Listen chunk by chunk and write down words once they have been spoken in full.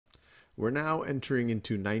we're now entering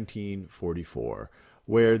into 1944,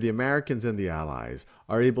 where the Americans and the Allies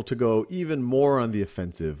are able to go even more on the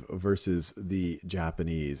offensive versus the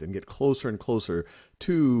Japanese and get closer and closer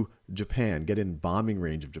to Japan, get in bombing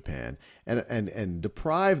range of Japan, and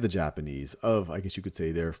deprive the Japanese of, I guess you could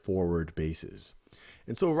say, their forward bases.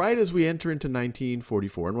 And so right as we enter into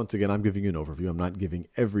 1944, and once again, I'm giving you an overview, I'm not giving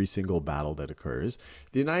every single battle that occurs,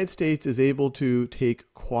 the United States is able to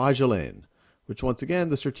take Kwajalein, which once again,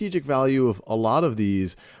 the strategic value of a lot of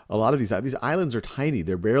these islands are tiny.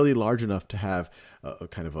 They're barely large enough to have a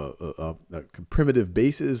kind of a primitive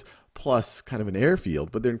bases plus kind of an airfield,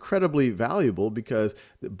 but they're incredibly valuable because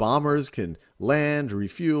the bombers can land,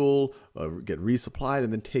 refuel, get resupplied,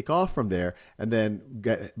 and then take off from there, and then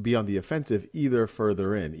be on the offensive even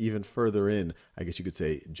further in, I guess you could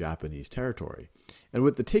say, Japanese territory. And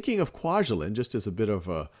with the taking of Kwajalein, just as a bit of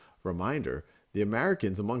a reminder, the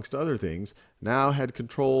Americans, amongst other things, now had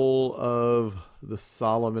control of the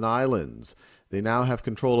Solomon Islands. They now have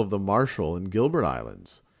control of the Marshall and Gilbert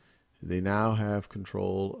Islands.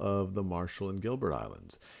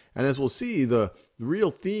 And as we'll see, the real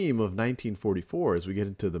theme of 1944, as we get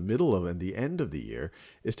into the middle of and the end of the year,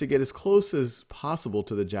 is to get as close as possible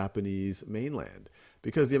to the Japanese mainland.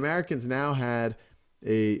 Because the Americans now had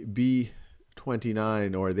a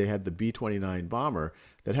B-29, or they had the B-29 bomber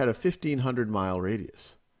that had a 1,500-mile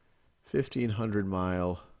radius.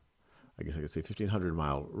 1,500-mile, I guess I could say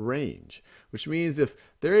 1,500-mile range, which means if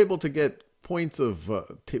they're able to get points of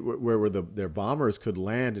where their bombers could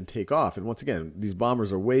land and take off. And once again, these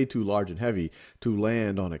bombers are way too large and heavy to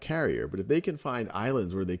land on a carrier. But if they can find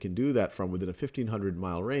islands where they can do that from within a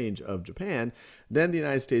 1,500-mile range of Japan, then the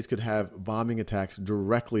United States could have bombing attacks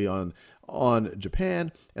directly on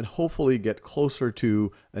Japan and hopefully get closer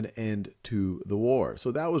to an end to the war. So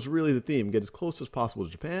that was really the theme, get as close as possible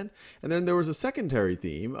to Japan. And then there was a secondary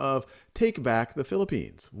theme of take back the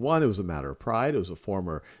Philippines. One, it was a matter of pride. It was a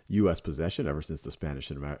former U.S. possession ever since the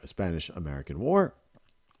Spanish-American War.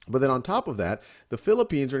 But then on top of that, the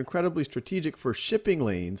Philippines are incredibly strategic for shipping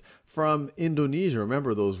lanes from Indonesia.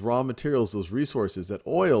 Remember those raw materials, those resources, that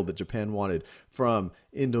oil that Japan wanted from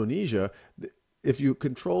Indonesia. If you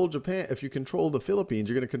control Japan, if you control the Philippines,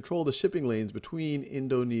 you're going to control the shipping lanes between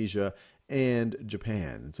Indonesia and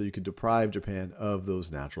Japan. And so you could deprive Japan of those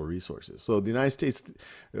natural resources. So the United States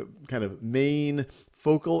kind of main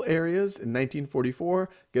focal areas in 1944,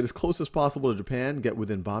 get as close as possible to Japan, get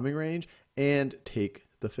within bombing range, and take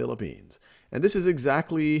the Philippines. And this is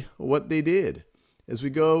exactly what they did. As we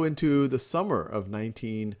go into the summer of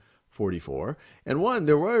 1944, and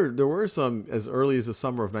there were some, as early as the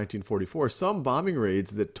summer of 1944, some bombing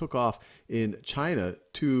raids that took off in China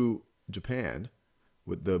to Japan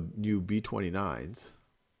with the new B-29s.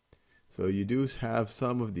 So you do have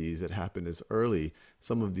some of these that happen as early,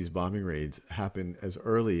 some of these bombing raids happen as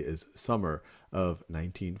early as summer of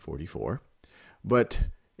 1944. But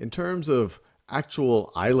in terms of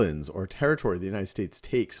actual islands or territory the United States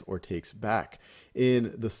takes or takes back,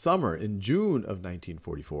 in the summer, in June of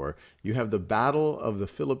 1944, you have the Battle of the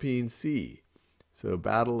Philippine Sea. So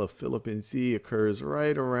Battle of Philippine Sea occurs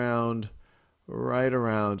right around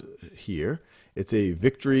here. It's a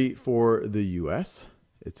victory for the U.S.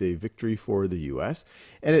 It's a victory for the U.S.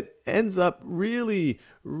 And it ends up really,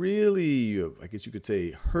 I guess you could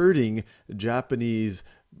say, hurting Japanese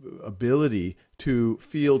ability to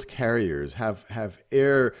field carriers, have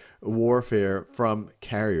air warfare from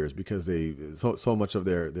carriers, because so much of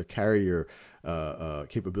their carrier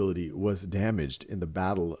capability was damaged in the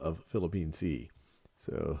Battle of Philippine Sea.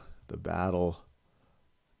 So the battle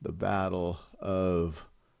of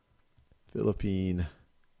Philippine,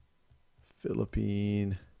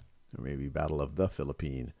 or maybe Battle of the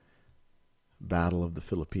Philippine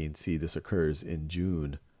Sea. This occurs in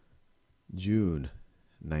June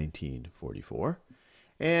 1944.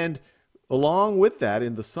 And along with that,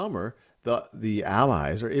 in the summer, the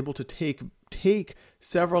Allies are able to take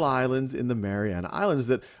several islands in the Mariana Islands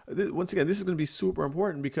that, once again, this is going to be super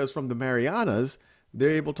important, because from the Marianas,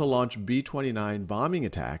 they're able to launch B-29 bombing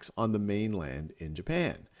attacks on the mainland in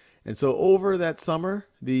Japan. And so over that summer,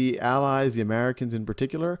 the Allies, the Americans in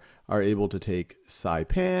particular, are able to take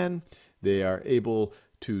Saipan. They are able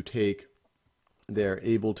to take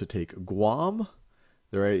Guam.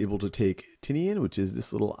 They're able to take Tinian, which is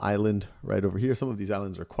this little island right over here. Some of these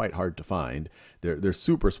islands are quite hard to find. They're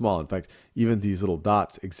super small. In fact, even these little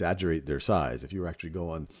dots exaggerate their size. If you actually go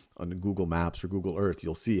on Google Maps or Google Earth,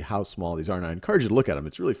 you'll see how small these are. And I encourage you to look at them.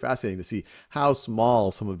 It's really fascinating to see how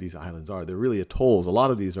small some of these islands are. They're really atolls. A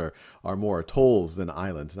lot of these are more atolls than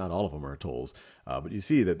islands. Not all of them are atolls. But you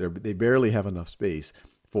see that they barely have enough space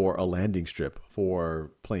for a landing strip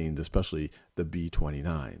for planes, especially the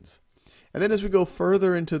B-29s. And then as we go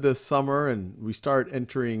further into the summer and we start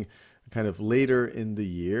entering kind of later in the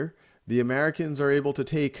year, the Americans are able to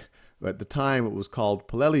take, at the time it was called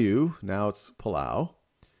Peleliu, now it's Palau.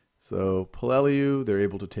 So Peleliu, they're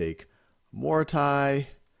able to take Morotai,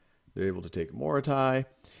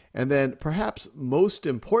 and then perhaps most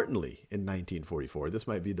importantly in 1944, this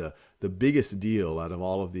might be the biggest deal out of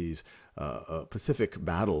all of these Pacific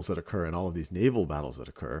battles that occur and all of these naval battles that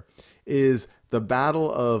occur, is the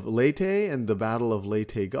Battle of Leyte and the Battle of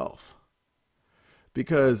Leyte Gulf.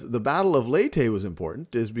 Because the Battle of Leyte was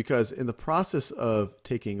important is because in the process of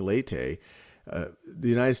taking Leyte, the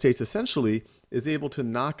United States essentially is able to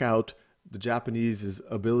knock out the Japanese's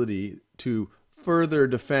ability to further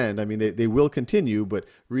defend. I mean, they will continue, but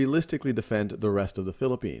realistically defend the rest of the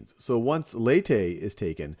Philippines. So once Leyte is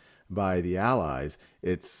taken by the Allies,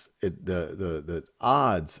 the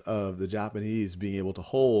odds of the Japanese being able to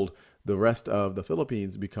hold the rest of the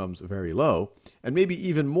Philippines becomes very low. And maybe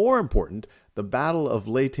even more important, the Battle of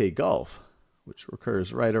Leyte Gulf, which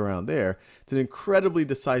occurs right around there, it's an incredibly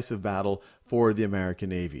decisive battle for the American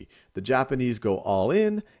Navy. The Japanese go all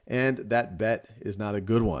in, and that bet is not a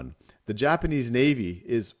good one. The Japanese Navy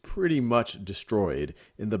is pretty much destroyed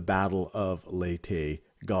in the Battle of Leyte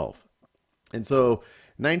Gulf. And so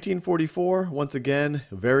 1944, once again,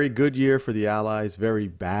 a very good year for the Allies, very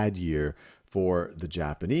bad year for the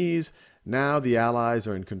Japanese. Now the Allies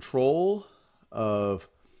are in control of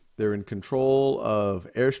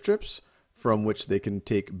airstrips from which they can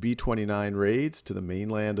take B-29 raids to the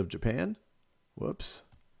mainland of Japan. Whoops.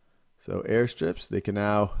 So airstrips,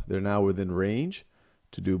 they're now within range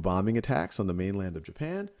to do bombing attacks on the mainland of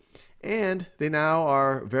Japan. And they now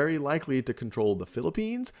are very likely to control the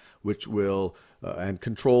Philippines, which will, and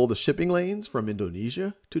control the shipping lanes from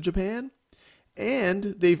Indonesia to Japan.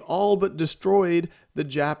 And they've all but destroyed the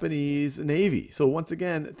Japanese Navy. So once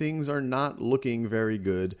again, things are not looking very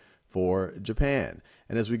good for Japan.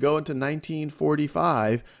 And as we go into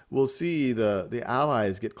 1945, we'll see the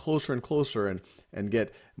Allies get closer and closer and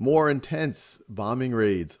get more intense bombing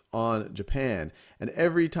raids on Japan. And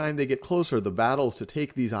every time they get closer, the battles to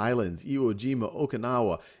take these islands, Iwo Jima,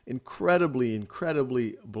 Okinawa, incredibly,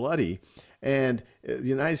 incredibly bloody. And the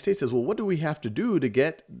United States says, well, what do we have to do to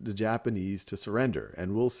get the Japanese to surrender?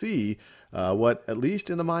 And we'll see what, at least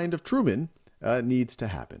in the mind of Truman, needs to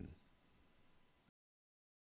happen.